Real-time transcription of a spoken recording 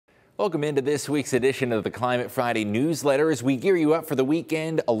Welcome into this week's edition of the Climate Friday newsletter. As we gear you up for the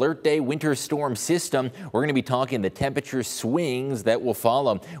weekend alert day winter storm system, we're going to be talking the temperature swings that will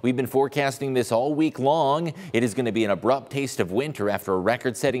follow. We've been forecasting this all week long. It is going to be an abrupt taste of winter after a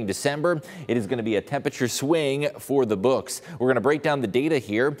record-setting December. It is going to be a temperature swing for the books. We're going to break down the data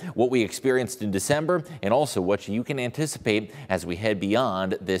here, what we experienced in December, and also what you can anticipate as we head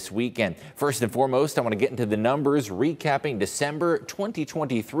beyond this weekend. First and foremost, I want to get into the numbers, recapping December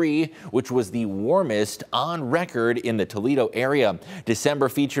 2023. Which was the warmest on record in the Toledo area. December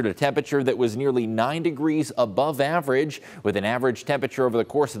featured a temperature that was nearly 9 degrees above average, with an average temperature over the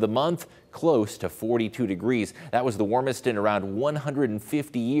course of the month close to 42 degrees. That was the warmest in around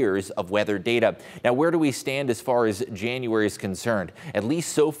 150 years of weather data. Now, where do we stand as far as January is concerned? At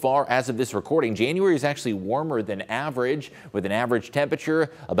least so far as of this recording, January is actually warmer than average, with an average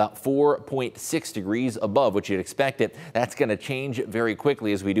temperature about 4.6 degrees above what you'd expect it. That's going to change very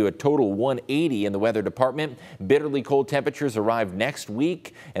quickly as we do a total 180 in the weather department. Bitterly cold temperatures arrive next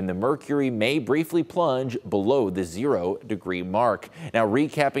week, and the mercury may briefly plunge below the 0-degree mark. Now,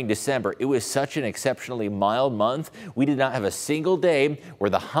 recapping December, it was such an exceptionally mild month. We did not have a single day where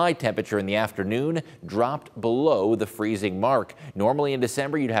the high temperature in the afternoon dropped below the freezing mark. Normally in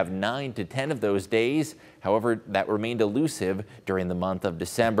December, you'd have 9 to 10 of those days. However, that remained elusive during the month of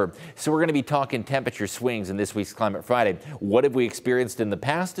December. So we're going to be talking temperature swings in this week's Climate Friday. What have we experienced in the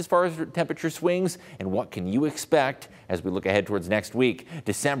past as far as temperature swings, and what can you expect as we look ahead towards next week?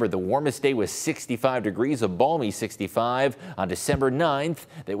 December, the warmest day was 65 degrees, a balmy 65. On December 9th,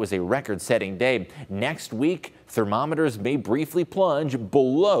 that was a record-setting day. Next week, thermometers may briefly plunge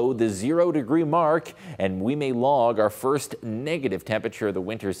below the 0-degree mark, and we may log our first negative temperature of the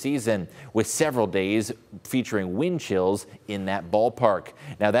winter season, with several days featuring wind chills in that ballpark.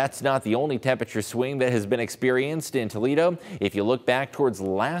 Now, that's not the only temperature swing that has been experienced in Toledo. If you look back towards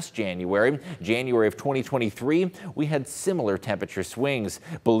last January of 2023, we had similar temperature swings.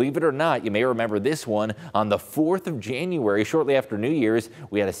 Believe it or not, you may remember this one. On the 4th of January, shortly after New Year's,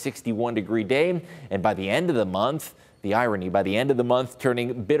 we had a 61-degree day, and by the end of the month, the irony, by the end of the month,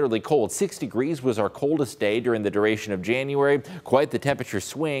 turning bitterly cold. 6 degrees was our coldest day during the duration of January. Quite the temperature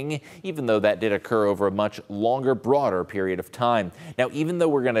swing, even though that did occur over a much longer, broader period of time. Now, even though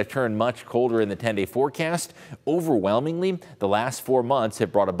we're going to turn much colder in the 10-day forecast, overwhelmingly, the last 4 months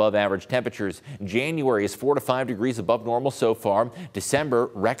have brought above average temperatures. January is 4 to 5 degrees above normal so far. December,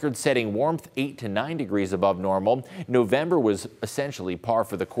 record-setting warmth, 8 to 9 degrees above normal. November was essentially par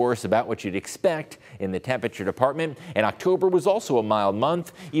for the course, about what you'd expect in the temperature department. And October was also a mild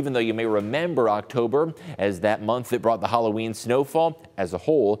month, even though you may remember October as that month that brought the Halloween snowfall. As a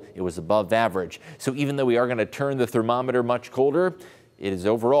whole, it was above average. So even though we are going to turn the thermometer much colder, it is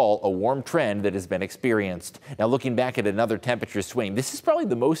overall a warm trend that has been experienced. Now, looking back at another temperature swing, this is probably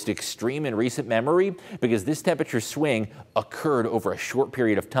the most extreme in recent memory because this temperature swing occurred over a short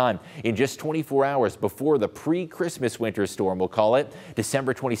period of time. In just 24 hours before the pre-Christmas winter storm, we'll call it,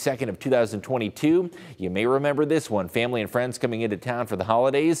 December 22nd of 2022. You may remember this one. Family and friends coming into town for the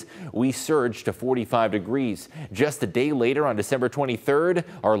holidays. We surged to 45 degrees. Just a day later, on December 23rd,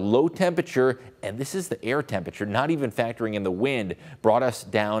 our low temperature, and this is the air temperature, not even factoring in the wind, brought us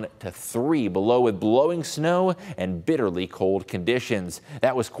down to 3 below, with blowing snow and bitterly cold conditions.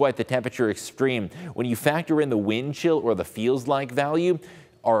 That was quite the temperature extreme. When you factor in the wind chill or the feels like value,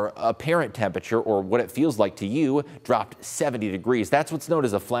 our apparent temperature, or what it feels like to you, dropped 70 degrees. That's what's known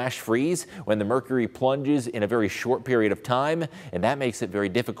as a flash freeze, when the mercury plunges in a very short period of time, and that makes it very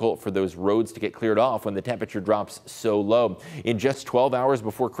difficult for those roads to get cleared off when the temperature drops so low. In just 12 hours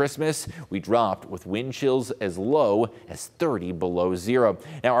before Christmas, we dropped with wind chills as low as 30 below zero.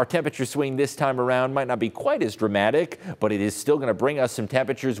 Now, our temperature swing this time around might not be quite as dramatic, but it is still going to bring us some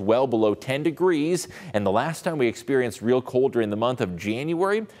temperatures well below 10 degrees, and the last time we experienced real cold during the month of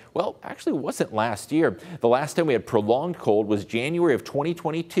January, well, actually wasn't last year. The last time we had prolonged cold was January of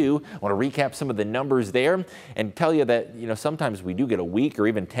 2022. I want to recap some of the numbers there and tell you that, sometimes we do get a week or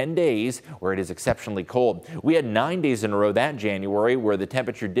even 10 days where it is exceptionally cold. We had 9 days in a row that January where the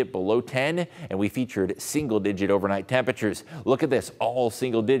temperature dipped below 10 and we featured single-digit overnight temperatures. Look at this, all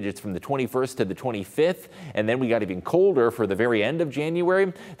single digits from the 21st to the 25th, and then we got even colder for the very end of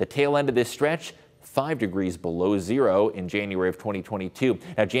January. The tail end of this stretch, 5 degrees below zero in January of 2022.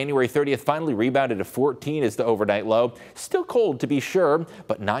 Now, January 30th finally rebounded to 14 as the overnight low. Still cold to be sure,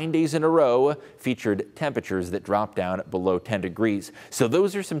 but 9 days in a row featured temperatures that dropped down below 10 degrees. So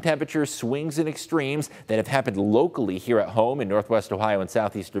those are some temperature swings and extremes that have happened locally here at home in Northwest Ohio and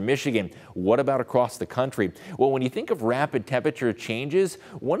southeastern Michigan. What about across the country? Well, when you think of rapid temperature changes,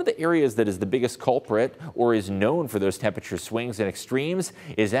 one of the areas that is the biggest culprit or is known for those temperature swings and extremes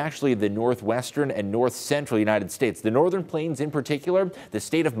is actually the northwestern and north central United States. The northern plains in particular, the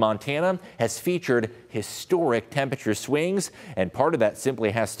state of Montana has featured historic temperature swings, and part of that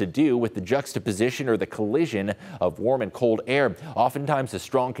simply has to do with the juxtaposition or the collision of warm and cold air. Oftentimes a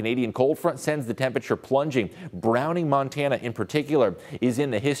strong Canadian cold front sends the temperature plunging. Browning, Montana in particular is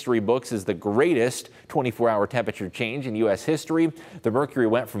in the history books as the greatest 24-hour temperature change in U.S. history. The mercury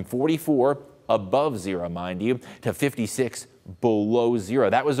went from 44 above zero, mind you, to 56 below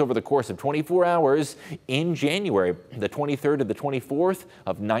zero. That was over the course of 24 hours in January, the 23rd to the 24th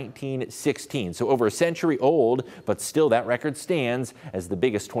of 1916. So over a century old, but still that record stands as the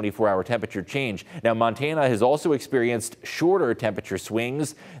biggest 24-hour temperature change. Now, Montana has also experienced shorter temperature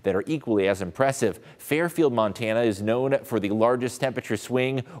swings that are equally as impressive. Fairfield, Montana is known for the largest temperature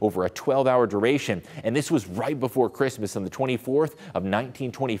swing over a 12-hour duration, and this was right before Christmas on the 24th of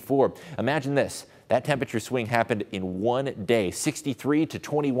 1924. Imagine this. That temperature swing happened in one day, 63 to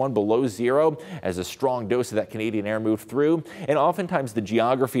 21 below zero, as a strong dose of that Canadian air moved through. And oftentimes the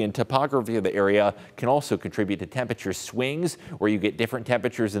geography and topography of the area can also contribute to temperature swings, where you get different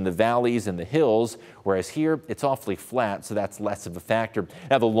temperatures in the valleys and the hills, whereas here it's awfully flat, so that's less of a factor.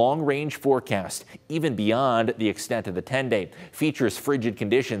 Now, the long-range forecast, even beyond the extent of the 10-day, features frigid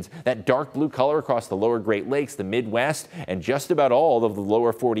conditions. That dark blue color across the lower Great Lakes, the Midwest, and just about all of the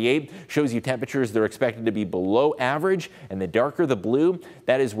lower 48 shows you temperatures that are expected to be below average, and the darker the blue,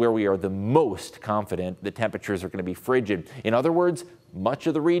 that is where we are the most confident the temperatures are going to be frigid. In other words, much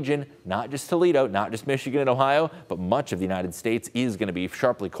of the region, not just Toledo, not just Michigan and Ohio, but much of the United States is going to be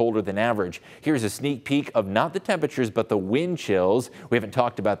sharply colder than average. Here's a sneak peek of not the temperatures, but the wind chills. We haven't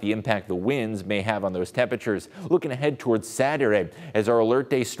talked about the impact the winds may have on those temperatures. Looking ahead towards Saturday, as our alert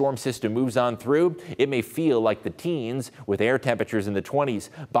day storm system moves on through, it may feel like the teens with air temperatures in the 20s.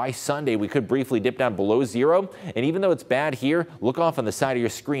 By Sunday, we could briefly dip down below zero. And even though it's bad here, look off on the side of your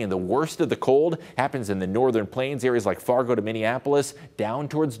screen. The worst of the cold happens in the northern plains, areas like Fargo to Minneapolis, down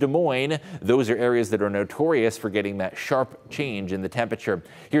towards Des Moines. Those are areas that are notorious for getting that sharp change in the temperature.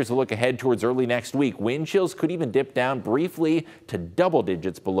 Here's a look ahead towards early next week. Wind chills could even dip down briefly to double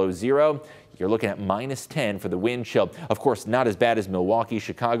digits below zero. You're looking at -10 for the wind chill. Of course, not as bad as Milwaukee,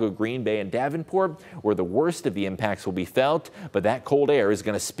 Chicago, Green Bay, and Davenport, where the worst of the impacts will be felt, but that cold air is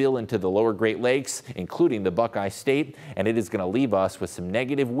going to spill into the lower Great Lakes, including the Buckeye State, and it is going to leave us with some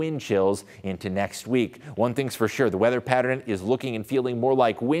negative wind chills into next week. One thing's for sure, the weather pattern is looking and feeling more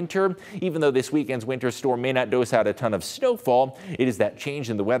like winter. Even though this weekend's winter storm may not dose out a ton of snowfall, it is that change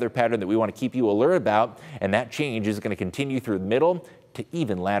in the weather pattern that we want to keep you alert about, and that change is going to continue through the middle to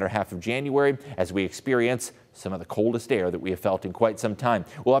even latter half of January as we experience some of the coldest air that we have felt in quite some time.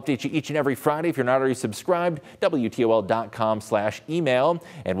 We'll update you each and every Friday. If you're not already subscribed, WTOL.com/email,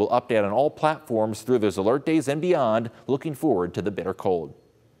 and we'll update on all platforms through those alert days and beyond. Looking forward to the bitter cold.